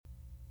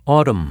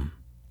Audm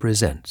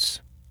presents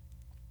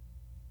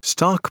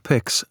Stock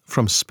Picks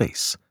from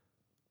Space,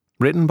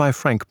 written by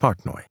Frank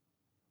Partnoy.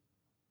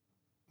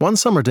 One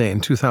summer day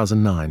in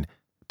 2009,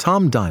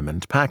 Tom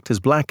Diamond packed his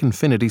black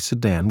Infiniti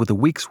sedan with a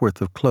week's worth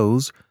of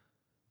clothes,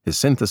 his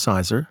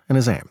synthesizer, and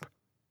his amp.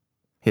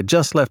 He had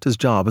just left his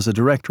job as a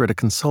director at a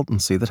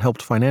consultancy that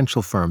helped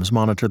financial firms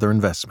monitor their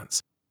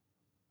investments.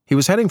 He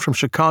was heading from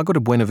Chicago to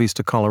Buena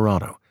Vista,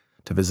 Colorado,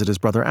 to visit his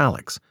brother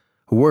Alex,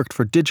 who worked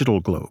for Digital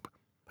Globe,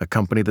 a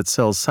company that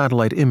sells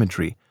satellite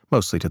imagery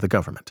mostly to the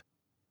government.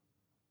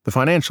 The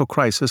financial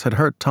crisis had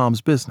hurt Tom's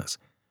business,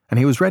 and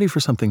he was ready for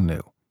something new.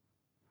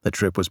 The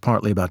trip was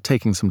partly about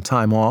taking some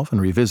time off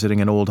and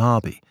revisiting an old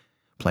hobby,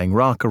 playing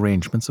rock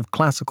arrangements of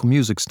classical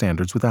music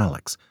standards with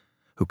Alex,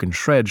 who can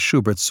shred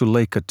Schubert's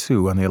Suleika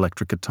II on the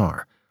electric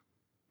guitar.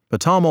 But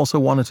Tom also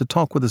wanted to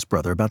talk with his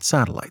brother about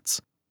satellites.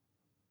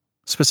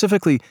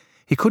 Specifically,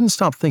 he couldn't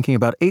stop thinking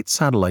about 8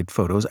 satellite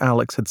photos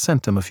Alex had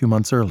sent him a few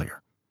months earlier.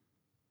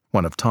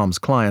 One of Tom's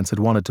clients had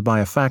wanted to buy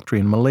a factory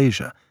in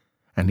Malaysia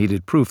and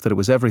needed proof that it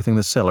was everything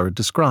the seller had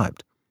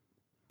described.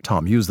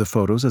 Tom used the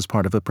photos as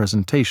part of a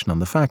presentation on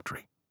the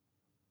factory.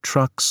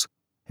 Trucks,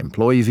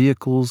 employee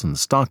vehicles, and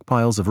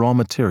stockpiles of raw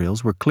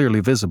materials were clearly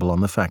visible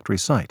on the factory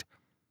site.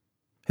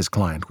 His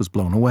client was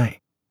blown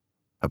away.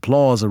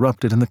 Applause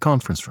erupted in the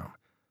conference room.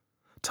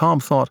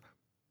 Tom thought,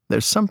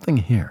 "There's something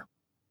here."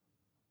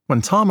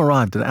 When Tom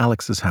arrived at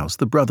Alex's house,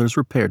 the brothers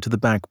repaired to the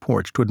back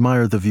porch to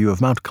admire the view of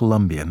Mount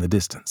Columbia in the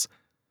distance.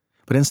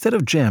 But instead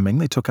of jamming,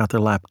 they took out their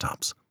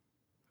laptops.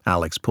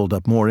 Alex pulled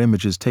up more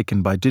images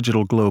taken by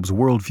Digital Globe's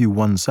WorldView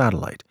 1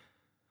 satellite.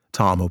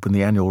 Tom opened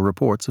the annual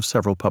reports of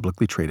several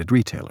publicly traded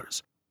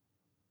retailers.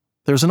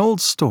 There's an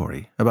old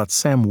story about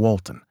Sam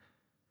Walton.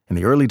 In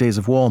the early days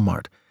of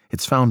Walmart,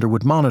 its founder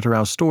would monitor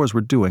how stores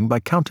were doing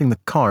by counting the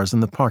cars in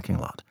the parking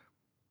lot.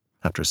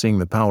 After seeing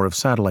the power of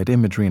satellite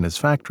imagery in his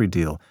factory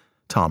deal,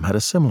 Tom had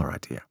a similar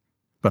idea,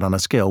 but on a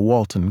scale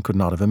Walton could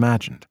not have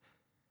imagined.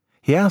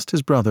 He asked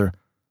his brother,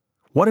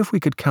 "What if we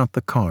could count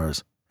the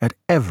cars at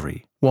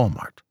every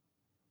Walmart?"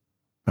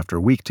 After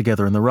a week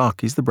together in the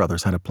Rockies, the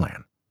brothers had a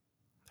plan.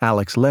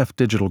 Alex left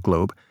Digital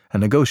Globe and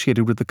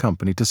negotiated with the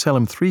company to sell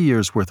him 3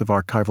 years' worth of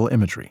archival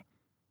imagery.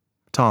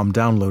 Tom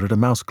downloaded a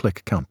mouse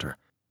click counter,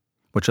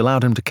 which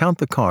allowed him to count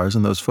the cars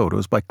in those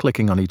photos by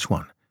clicking on each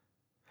one.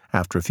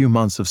 After a few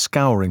months of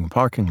scouring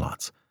parking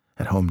lots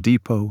at Home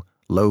Depot,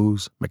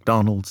 Lowe's,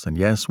 McDonald's, and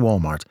yes,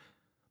 Walmart,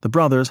 the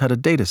brothers had a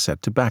data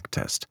set to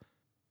backtest.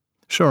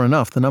 Sure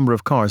enough, the number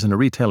of cars in a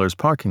retailer's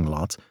parking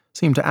lots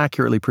seemed to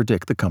accurately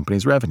predict the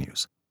company's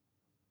revenues.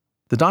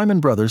 The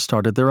Diamond brothers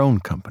started their own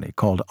company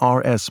called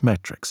RS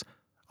Metrics.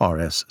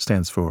 RS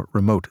stands for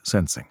Remote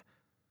Sensing.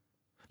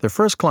 Their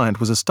first client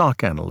was a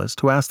stock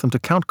analyst who asked them to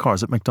count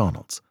cars at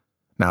McDonald's,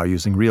 now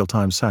using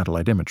real-time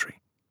satellite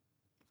imagery.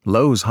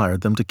 Lowe's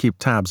hired them to keep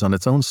tabs on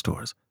its own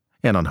stores,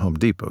 and on Home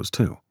Depot's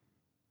too.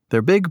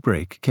 Their big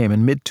break came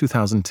in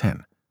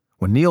mid-2010,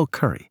 when Neil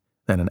Curry,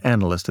 then an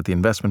analyst at the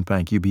investment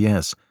bank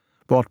UBS,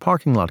 bought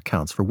parking lot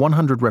counts for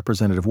 100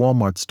 representative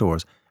Walmart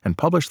stores and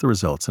published the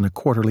results in a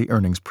quarterly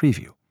earnings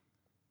preview.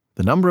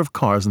 The number of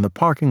cars in the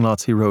parking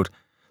lots, he wrote,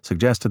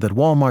 suggested that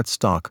Walmart's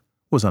stock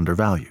was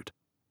undervalued.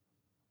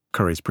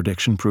 Curry's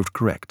prediction proved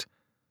correct.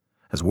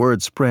 As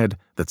word spread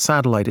that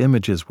satellite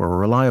images were a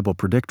reliable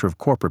predictor of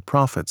corporate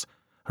profits,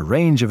 a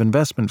range of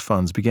investment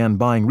funds began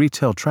buying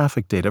retail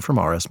traffic data from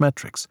RS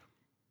Metrics.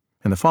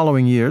 In the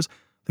following years,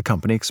 the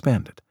company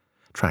expanded,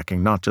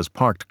 tracking not just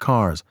parked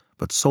cars,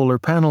 but solar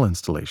panel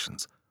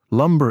installations,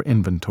 lumber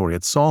inventory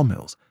at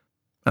sawmills,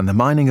 and the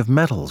mining of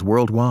metals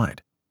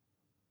worldwide.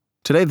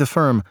 Today, the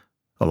firm,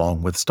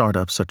 along with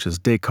startups such as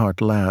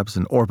Descartes Labs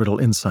and Orbital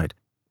Insight,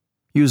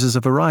 uses a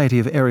variety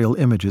of aerial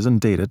images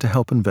and data to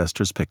help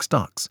investors pick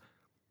stocks.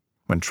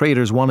 When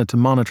traders wanted to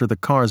monitor the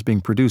cars being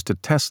produced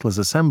at Tesla's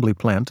assembly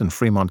plant in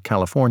Fremont,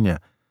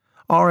 California,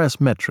 RS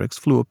Metrics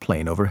flew a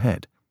plane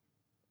overhead.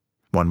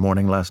 One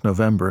morning last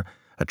November,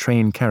 a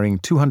train carrying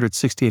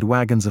 268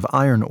 wagons of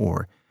iron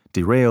ore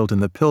derailed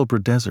in the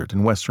Pilbara Desert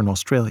in Western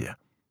Australia.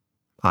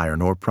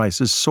 Iron ore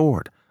prices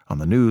soared on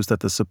the news that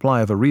the supply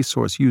of a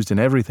resource used in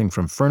everything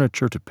from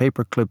furniture to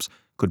paper clips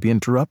could be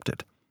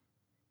interrupted.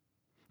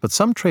 But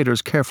some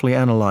traders carefully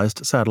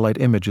analyzed satellite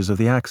images of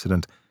the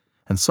accident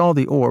and saw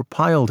the ore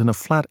piled in a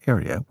flat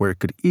area where it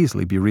could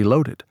easily be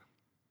reloaded.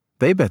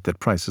 They bet that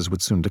prices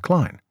would soon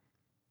decline.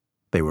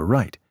 They were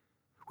right.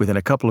 Within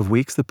a couple of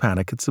weeks, the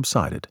panic had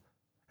subsided,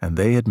 and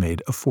they had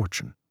made a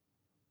fortune.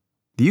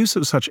 The use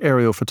of such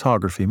aerial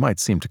photography might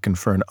seem to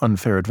confer an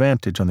unfair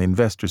advantage on the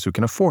investors who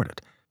can afford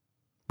it.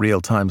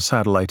 Real-time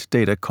satellite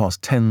data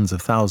cost tens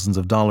of thousands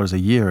of dollars a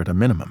year at a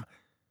minimum.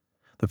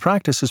 The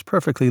practice is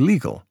perfectly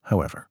legal,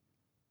 however.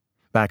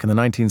 Back in the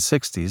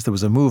 1960s, there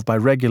was a move by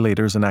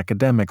regulators and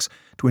academics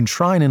to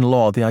enshrine in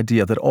law the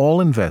idea that all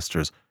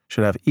investors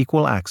should have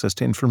equal access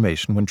to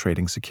information when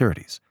trading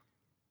securities.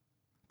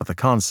 But the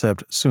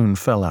concept soon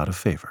fell out of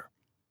favor.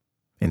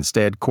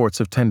 Instead, courts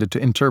have tended to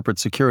interpret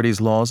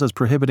securities laws as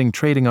prohibiting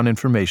trading on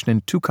information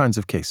in 2 kinds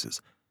of cases: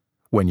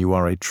 when you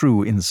are a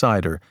true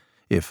insider,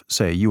 if,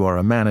 say, you are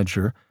a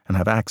manager and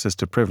have access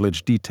to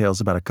privileged details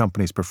about a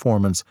company's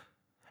performance,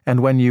 and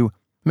when you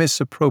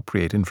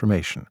misappropriate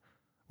information,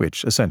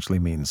 which essentially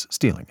means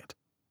stealing it.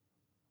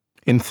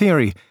 In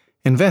theory,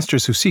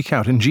 investors who seek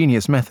out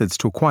ingenious methods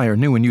to acquire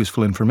new and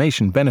useful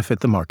information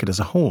benefit the market as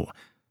a whole,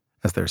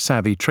 as their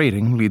savvy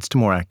trading leads to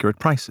more accurate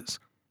prices.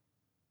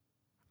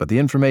 But the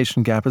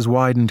information gap has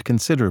widened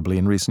considerably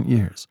in recent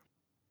years.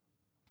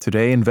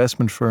 Today,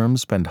 investment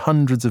firms spend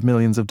hundreds of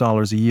millions of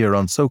dollars a year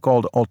on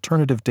so-called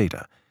alternative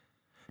data,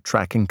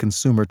 tracking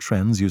consumer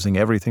trends using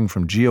everything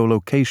from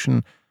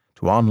geolocation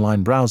to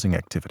online browsing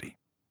activity.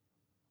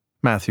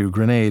 Matthew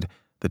Grenade,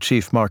 the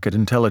chief market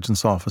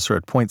intelligence officer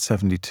at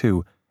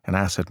Point72, an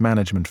asset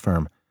management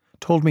firm,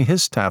 told me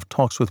his staff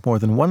talks with more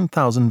than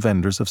 1,000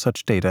 vendors of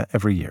such data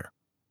every year.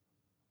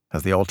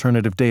 As the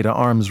alternative data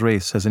arms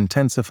race has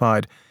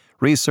intensified,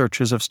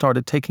 researchers have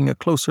started taking a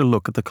closer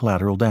look at the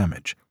collateral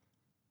damage.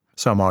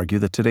 Some argue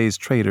that today's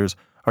traders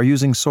are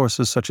using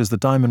sources such as the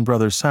Diamond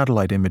Brothers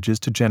satellite images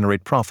to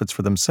generate profits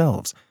for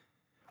themselves,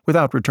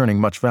 without returning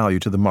much value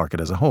to the market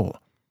as a whole.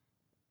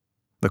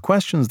 The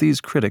questions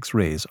these critics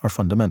raise are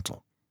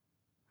fundamental.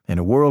 In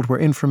a world where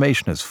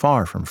information is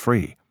far from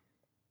free,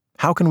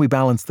 how can we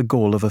balance the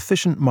goal of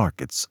efficient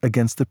markets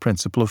against the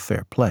principle of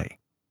fair play?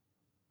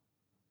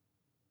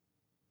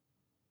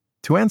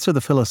 To answer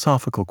the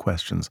philosophical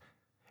questions,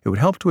 it would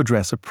help to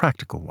address a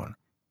practical one.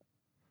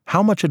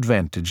 How much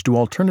advantage do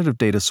alternative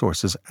data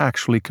sources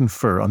actually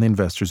confer on the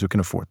investors who can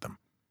afford them?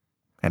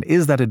 And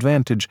is that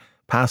advantage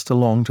passed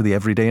along to the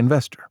everyday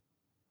investor?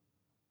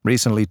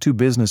 Recently, 2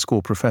 business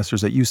school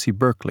professors at UC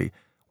Berkeley,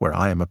 where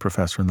I am a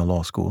professor in the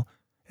law school,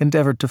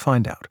 endeavored to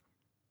find out.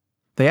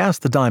 They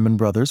asked the Diamond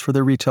Brothers for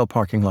their retail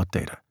parking lot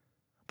data.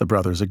 The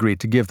brothers agreed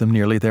to give them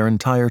nearly their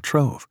entire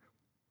trove.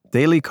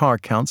 Daily car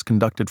counts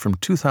conducted from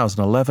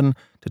 2011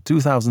 to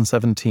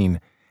 2017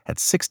 at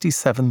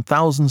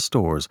 67,000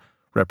 stores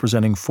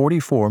representing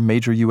 44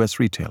 major U.S.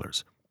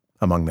 retailers,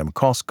 among them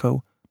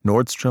Costco,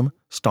 Nordstrom,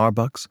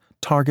 Starbucks,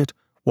 Target,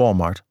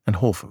 Walmart, and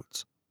Whole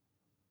Foods.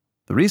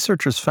 The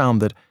researchers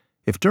found that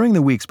if during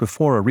the weeks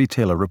before a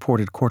retailer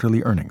reported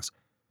quarterly earnings,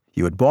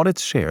 you had bought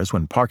its shares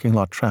when parking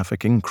lot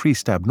traffic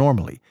increased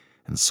abnormally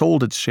and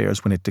sold its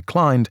shares when it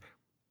declined,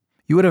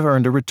 you would have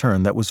earned a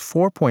return that was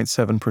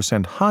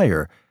 4.7%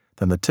 higher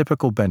than the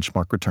typical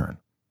benchmark return.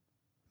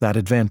 That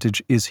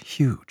advantage is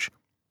huge.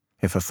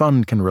 If a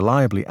fund can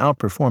reliably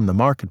outperform the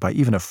market by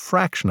even a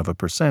fraction of a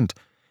percent,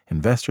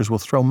 investors will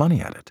throw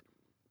money at it.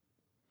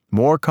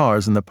 More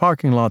cars in the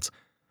parking lots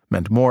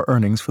meant more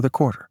earnings for the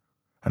quarter,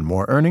 and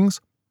more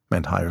earnings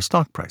meant higher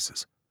stock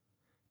prices.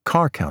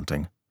 Car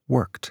counting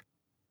worked.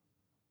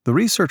 The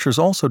researchers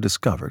also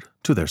discovered,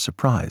 to their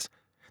surprise,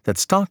 that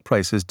stock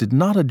prices did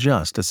not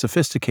adjust as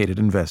sophisticated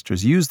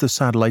investors used the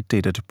satellite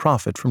data to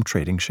profit from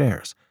trading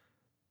shares.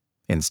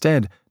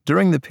 Instead,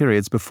 during the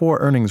periods before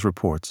earnings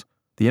reports,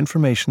 the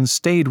information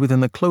stayed within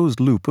the closed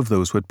loop of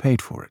those who had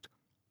paid for it.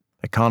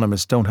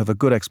 Economists don't have a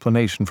good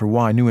explanation for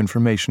why new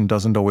information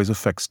doesn't always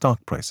affect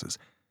stock prices,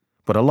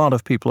 but a lot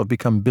of people have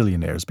become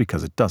billionaires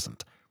because it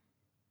doesn't.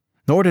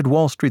 Nor did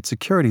Wall Street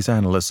securities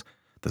analysts,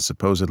 the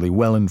supposedly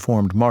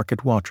well-informed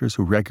market watchers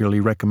who regularly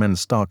recommend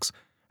stocks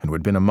and who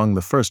had been among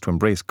the first to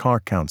embrace car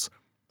counts,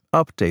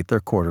 update their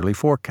quarterly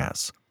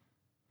forecasts.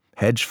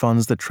 Hedge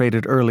funds that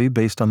traded early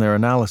based on their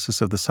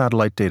analysis of the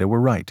satellite data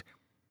were right.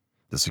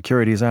 The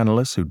securities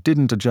analysts who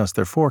didn't adjust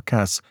their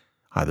forecasts,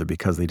 either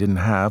because they didn't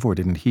have or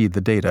didn't heed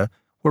the data,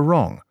 were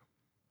wrong,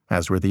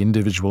 as were the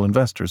individual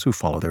investors who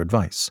followed their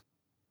advice.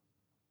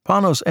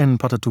 Panos N.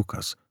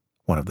 Patatoukas,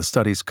 one of the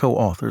study's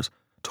co-authors,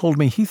 told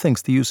me he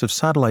thinks the use of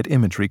satellite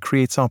imagery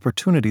creates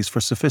opportunities for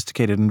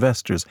sophisticated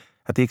investors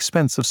at the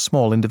expense of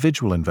small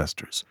individual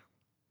investors.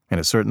 In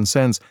a certain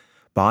sense,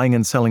 buying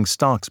and selling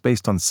stocks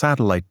based on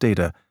satellite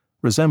data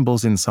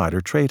resembles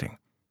insider trading.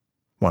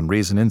 One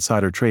reason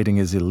insider trading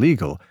is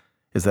illegal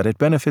is that it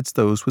benefits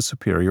those with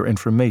superior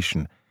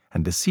information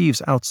and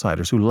deceives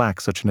outsiders who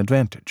lack such an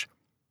advantage.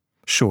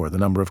 Sure, the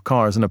number of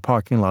cars in a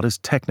parking lot is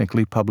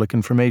technically public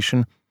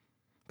information,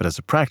 but as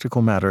a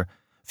practical matter,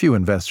 few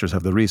investors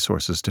have the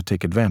resources to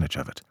take advantage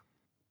of it.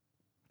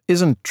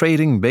 Isn't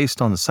trading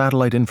based on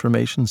satellite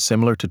information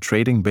similar to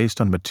trading based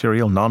on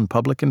material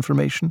non-public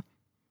information?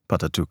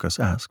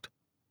 Patatoukas asked.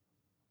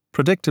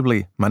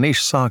 Predictably,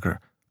 Manish Sagar,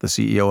 the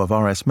CEO of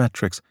RS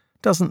Metrics,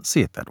 doesn't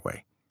see it that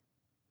way.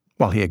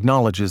 While he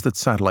acknowledges that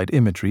satellite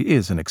imagery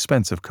is an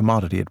expensive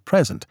commodity at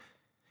present,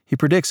 he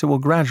predicts it will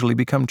gradually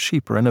become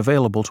cheaper and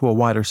available to a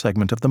wider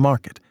segment of the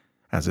market,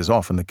 as is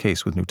often the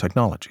case with new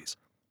technologies.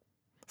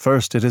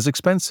 First, it is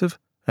expensive,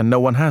 and no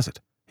one has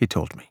it, he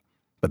told me,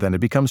 but then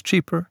it becomes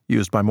cheaper,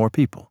 used by more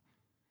people.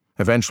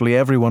 Eventually,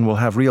 everyone will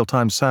have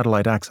real-time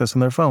satellite access on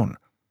their phone.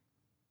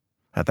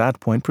 At that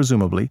point,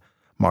 presumably,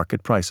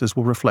 market prices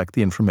will reflect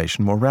the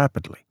information more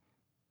rapidly.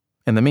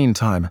 In the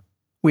meantime,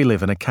 we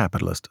live in a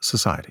capitalist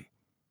society.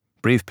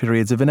 Brief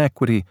periods of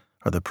inequity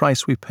are the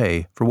price we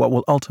pay for what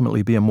will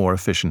ultimately be a more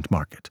efficient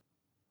market.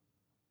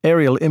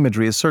 Aerial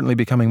imagery is certainly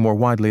becoming more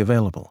widely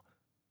available.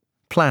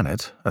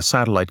 Planet, a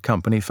satellite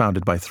company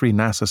founded by 3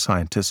 NASA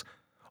scientists,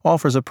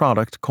 offers a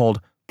product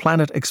called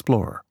Planet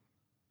Explorer.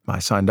 I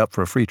signed up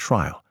for a free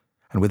trial,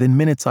 and within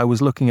minutes I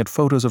was looking at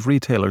photos of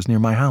retailers near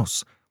my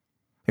house.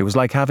 It was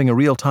like having a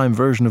real-time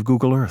version of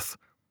Google Earth.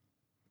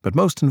 But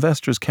most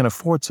investors can't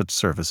afford such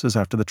services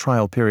after the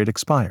trial period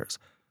expires.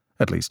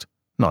 At least,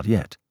 not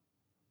yet.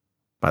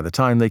 By the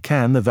time they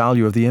can, the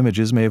value of the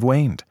images may have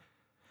waned.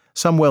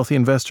 Some wealthy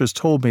investors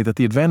told me that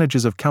the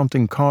advantages of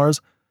counting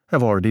cars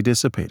have already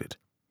dissipated.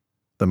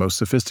 The most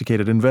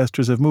sophisticated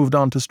investors have moved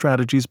on to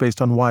strategies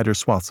based on wider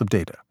swaths of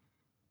data.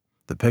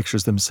 The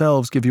pictures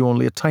themselves give you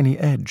only a tiny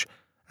edge,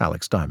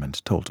 Alex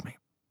Diamond told me.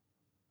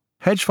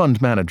 Hedge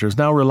fund managers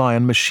now rely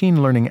on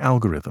machine learning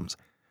algorithms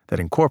that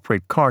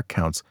incorporate car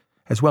counts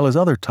as well as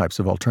other types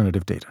of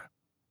alternative data.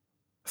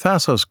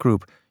 Thasos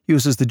Group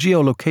uses the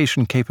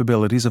geolocation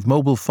capabilities of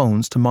mobile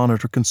phones to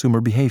monitor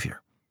consumer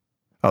behavior.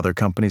 Other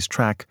companies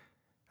track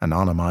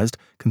anonymized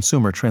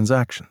consumer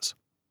transactions.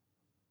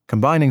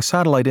 Combining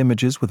satellite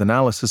images with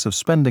analysis of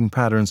spending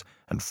patterns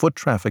and foot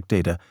traffic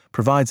data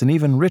provides an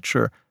even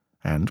richer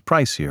and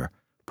pricier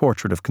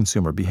portrait of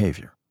consumer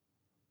behavior.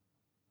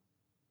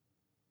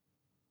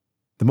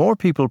 The more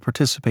people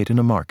participate in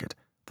a market,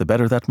 the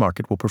better that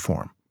market will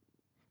perform.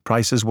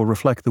 Prices will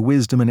reflect the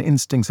wisdom and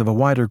instincts of a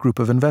wider group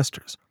of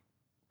investors.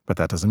 But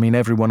that doesn't mean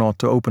everyone ought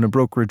to open a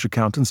brokerage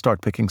account and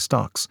start picking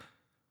stocks.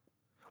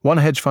 One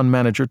hedge fund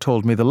manager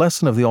told me the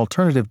lesson of the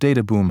alternative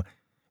data boom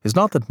is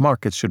not that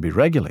markets should be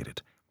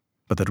regulated,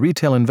 but that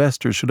retail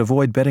investors should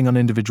avoid betting on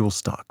individual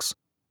stocks.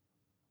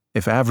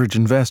 If average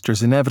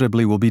investors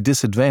inevitably will be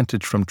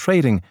disadvantaged from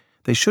trading,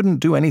 they shouldn't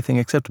do anything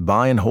except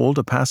buy and hold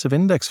a passive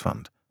index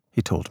fund,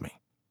 he told me.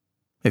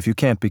 If you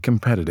can't be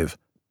competitive,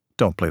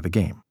 don't play the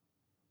game.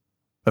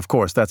 Of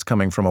course, that's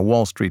coming from a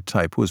Wall Street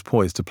type who is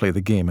poised to play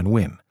the game and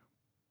win.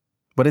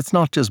 But it's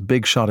not just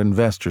big-shot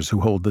investors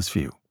who hold this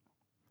view.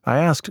 I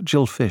asked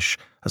Jill Fish,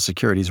 a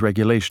securities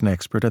regulation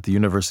expert at the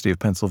University of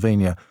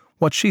Pennsylvania,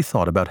 what she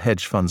thought about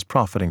hedge funds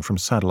profiting from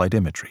satellite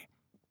imagery.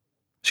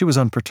 She was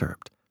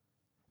unperturbed.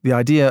 The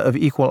idea of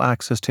equal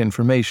access to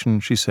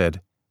information, she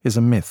said, is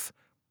a myth.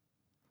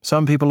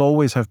 Some people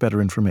always have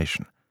better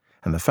information,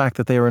 and the fact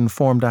that they are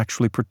informed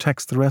actually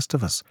protects the rest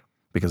of us,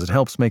 because it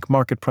helps make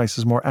market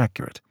prices more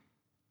accurate.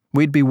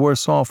 We'd be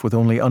worse off with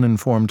only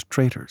uninformed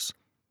traders.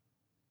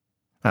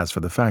 As for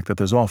the fact that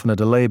there's often a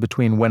delay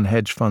between when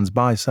hedge funds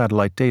buy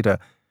satellite data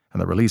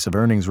and the release of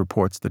earnings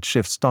reports that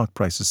shift stock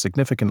prices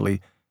significantly,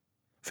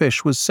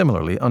 Fish was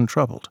similarly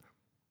untroubled.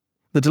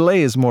 The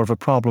delay is more of a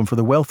problem for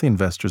the wealthy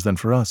investors than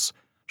for us,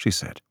 she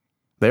said.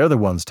 They're the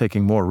ones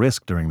taking more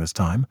risk during this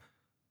time.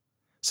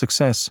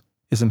 Success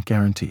isn't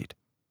guaranteed,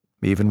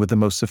 even with the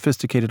most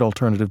sophisticated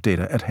alternative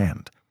data at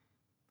hand.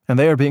 And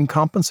they are being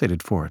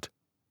compensated for it.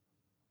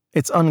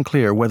 It's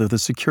unclear whether the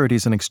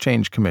Securities and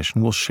Exchange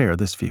Commission will share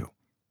this view.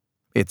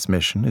 Its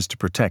mission is to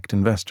protect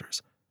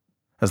investors.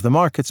 As the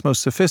market's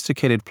most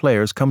sophisticated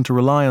players come to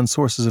rely on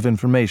sources of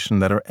information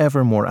that are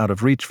ever more out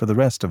of reach for the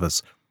rest of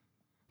us,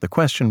 the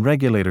question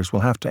regulators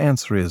will have to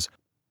answer is,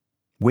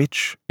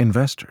 which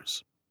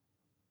investors?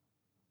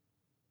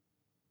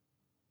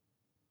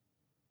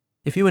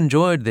 If you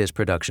enjoyed this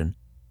production,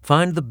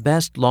 find the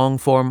best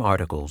long-form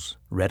articles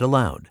read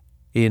aloud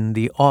in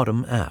the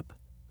Autumn app,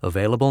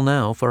 available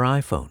now for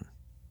iPhone.